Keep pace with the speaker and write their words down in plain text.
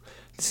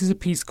This is a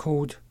piece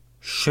called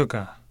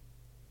Sugar.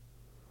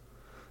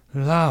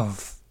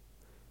 Love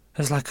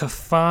is like a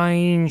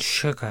fine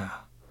sugar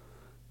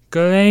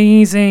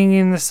glazing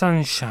in the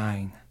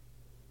sunshine,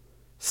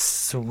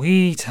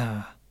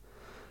 sweeter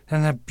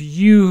than a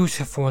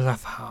beautiful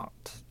love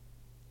heart.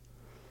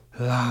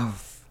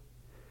 Love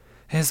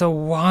is a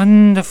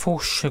wonderful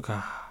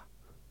sugar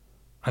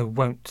I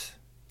won't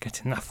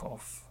get enough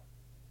of.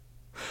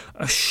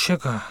 A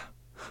sugar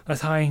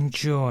that I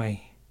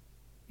enjoy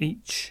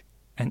each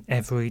and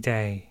every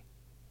day.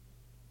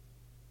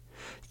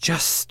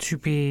 Just to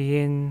be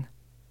in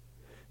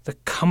the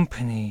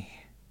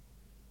company,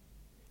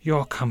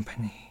 your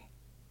company,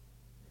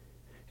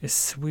 is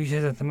sweeter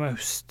than the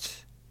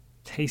most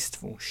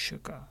tasteful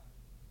sugar.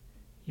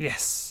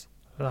 Yes,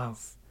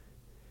 love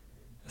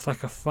is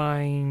like a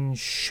fine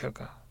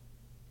sugar.